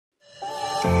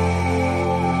Hey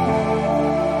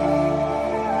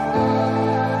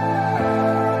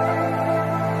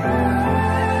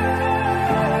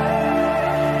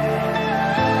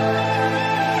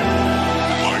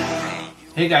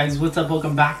guys, what's up?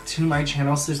 Welcome back to my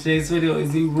channel. So today's video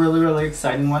is a really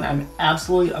exciting one. I'm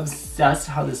absolutely obsessed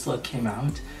how this look came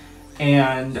out,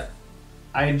 and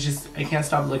I can't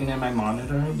stop looking at my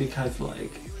monitor because,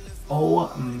 like,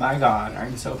 oh my god,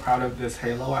 I'm so proud of this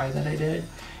halo eye that I did,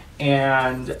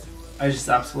 and I just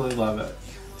absolutely love it.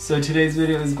 So today's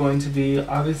video is going to be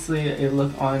obviously a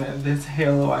look on this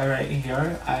halo eye right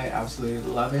here. I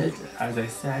absolutely love it, as I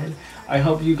said. I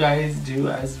hope you guys do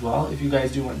as well. If you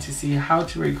guys do want to see how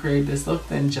to recreate this look,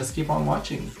 then just keep on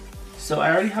watching. So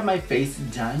I already have my face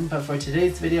done, but for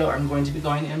today's video I'm going to be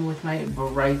going in with my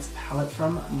Brights palette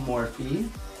from Morphe.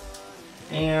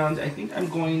 And I think I'm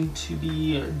going to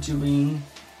be doing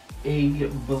a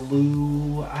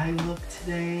blue eye look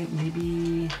today.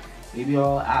 Maybe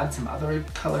I'll add some other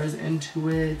colors into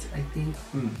it. I think,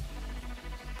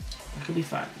 it could be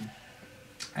fun.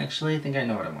 Actually, I think I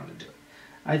know what I want to do.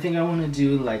 I think I want to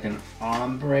do like an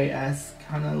ombre-esque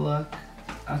kind of look.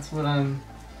 That's what I'm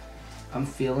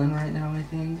feeling right now, I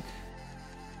think.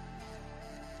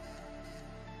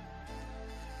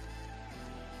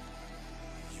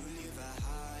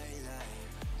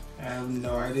 I have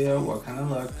no idea what kind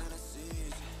of look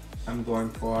I'm going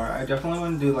for. I definitely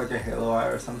want to do like a halo eye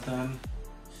or something.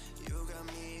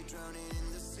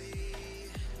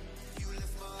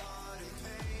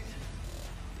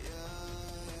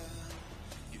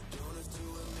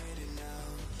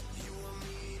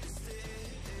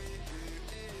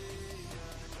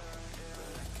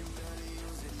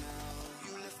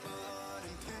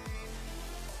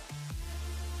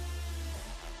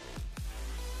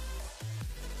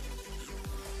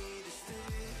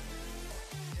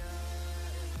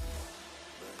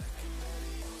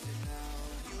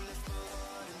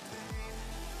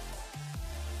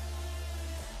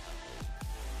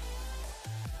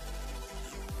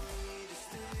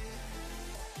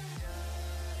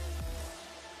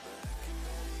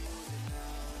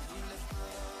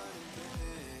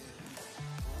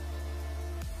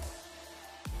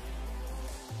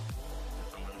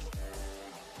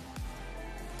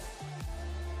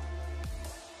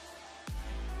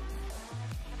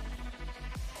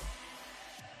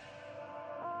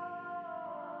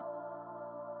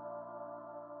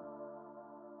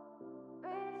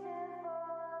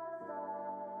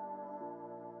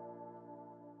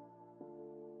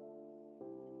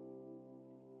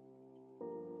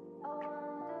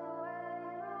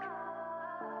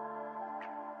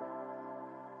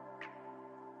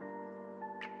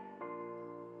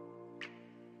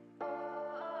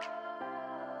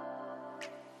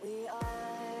 We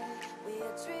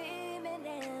are dreaming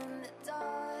in the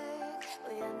dark.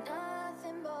 We are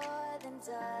nothing more than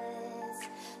dust.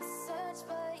 Search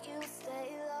but you stay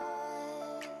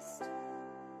lost.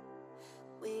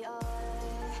 We are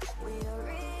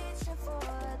reaching for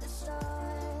the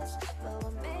stars, but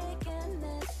we're making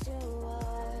this too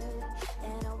hard.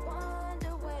 And I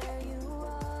wonder where you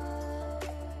are.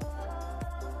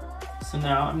 So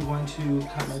now I'm going to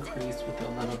cut my crease with a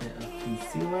little bit of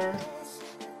concealer.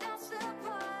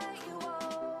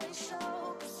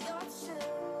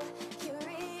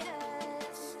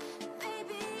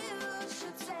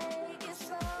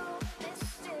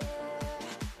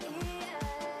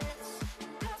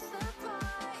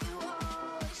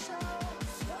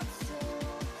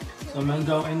 So I'm going to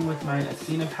go in with my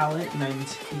Athena palette, and I'm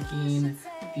taking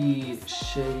the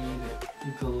shade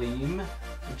Gleam,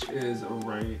 which is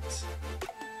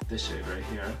this shade right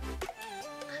here.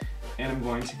 And I'm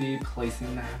going to be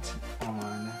placing that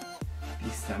on the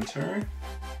center.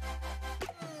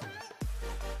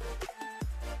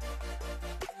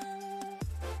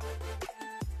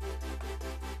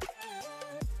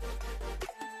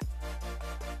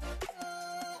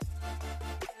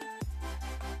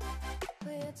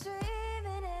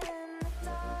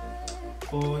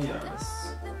 Oh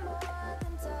yes.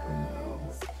 No.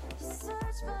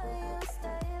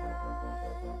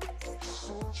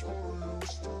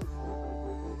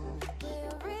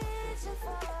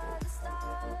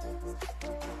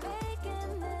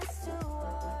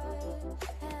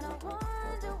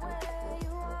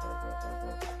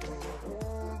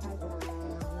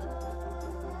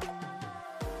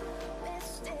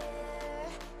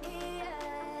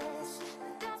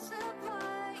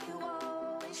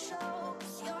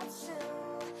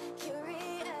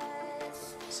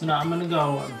 So now I'm going to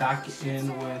go back in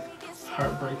with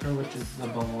Heartbreaker, which is the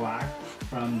black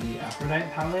from the Aphrodite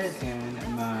palette,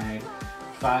 and my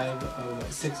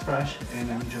 506 brush,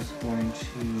 and I'm just going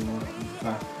to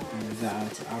buff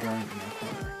that outer inner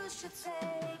corner.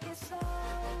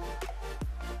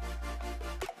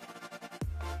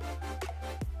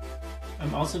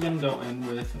 I'm also going to go in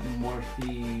with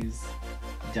Morphe's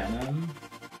Denim.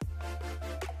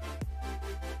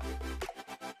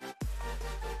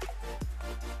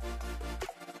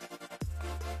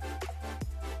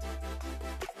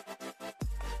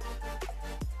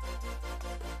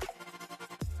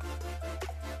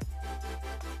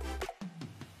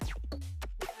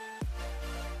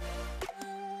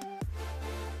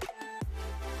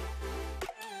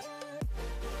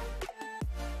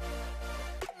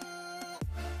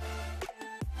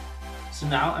 So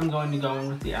now I'm going to go in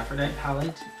with the Aphrodite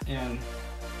palette, and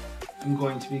I'm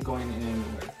going to be going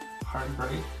in with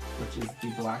Heartbreak, which is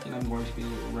the black, and I'm going to be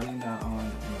running that on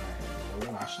my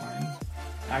lower lash line.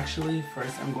 Actually,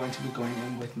 first I'm going to be going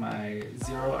in with my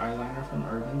Zero eyeliner from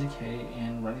Urban Decay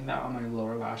and running that on my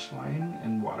lower lash line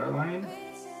and waterline.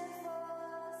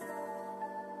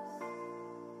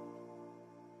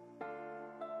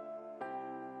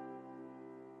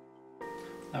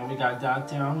 Now we got that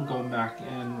down, going back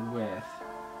in with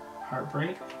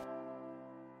Heartbreak.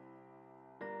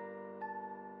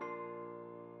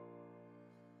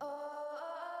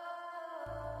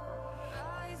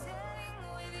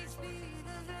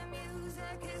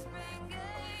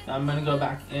 Now I'm going to go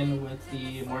back in with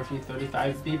the Morphe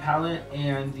 35B palette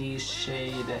and the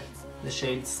shade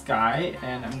Sky,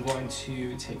 and I'm going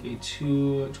to take a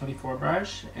 224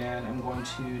 brush and I'm going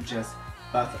to just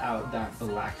buff out that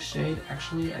black shade.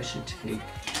 Actually, I should take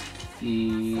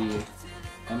the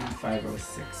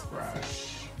M506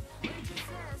 brush.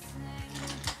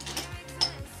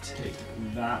 Take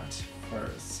that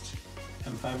first.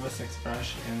 M506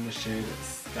 brush in the shade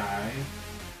Sky.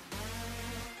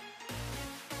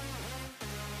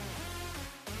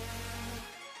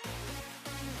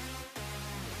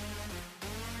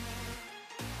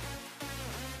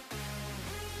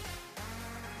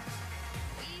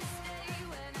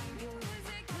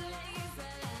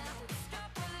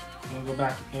 I'm gonna go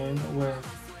back in with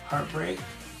Heartbreak.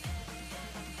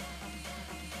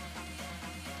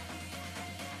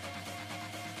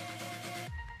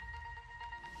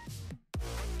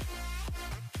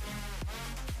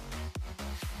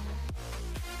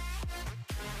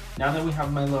 Now that we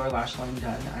have my lower lash line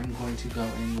done, I'm going to go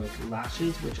in with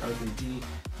lashes, which are the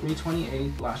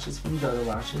D328 lashes from Dodo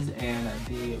Lashes and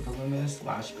the Voluminous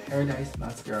Lash Paradise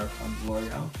Mascara from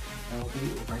L'Oreal. And I'll be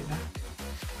right back.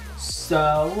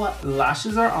 So,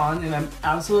 lashes are on, and I'm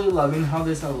absolutely loving how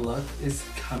this look is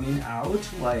coming out.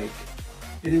 Like,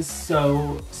 it is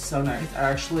so nice. I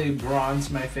actually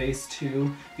bronzed my face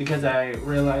too because I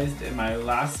realized in my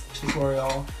last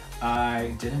tutorial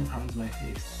I didn't bronze my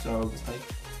face. So I was like,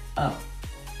 oh,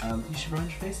 you should bronze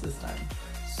your face this time.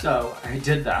 So I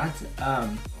did that.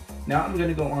 Now I'm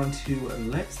gonna go on to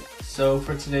lips. So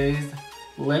for today's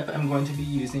lip, I'm going to be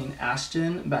using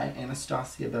Ashton by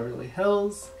Anastasia Beverly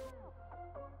Hills.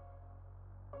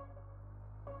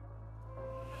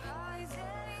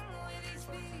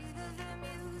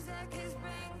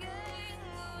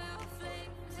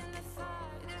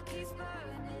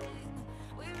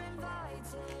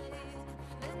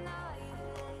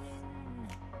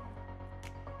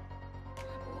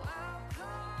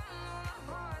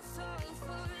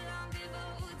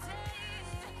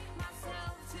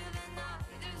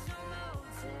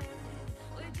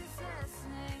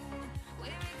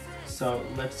 So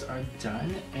lips are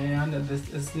done, and this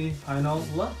is the final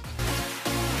look.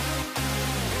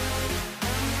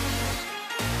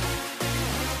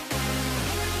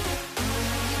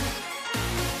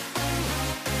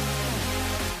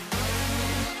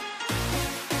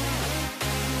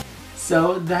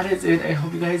 So that is it. I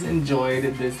hope you guys enjoyed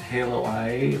this Halo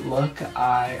Eye look.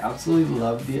 I absolutely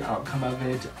love the outcome of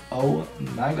it. Oh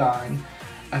my god.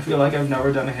 I feel like I've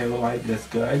never done a Halo Eye this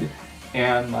good,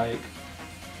 and like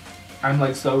I'm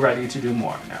like so ready to do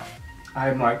more now.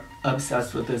 I'm like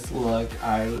obsessed with this look.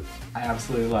 I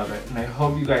absolutely love it, and I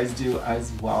hope you guys do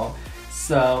as well.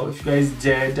 So if you guys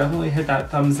did, definitely hit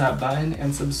that thumbs up button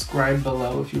and subscribe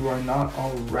below if you are not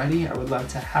already. I would love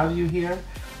to have you here.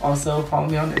 Also follow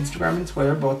me on Instagram and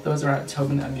Twitter. Both those are at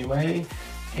tobinmua.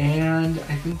 And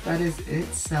I think that is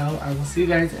it. So I will see you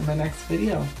guys in my next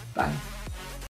video. Bye.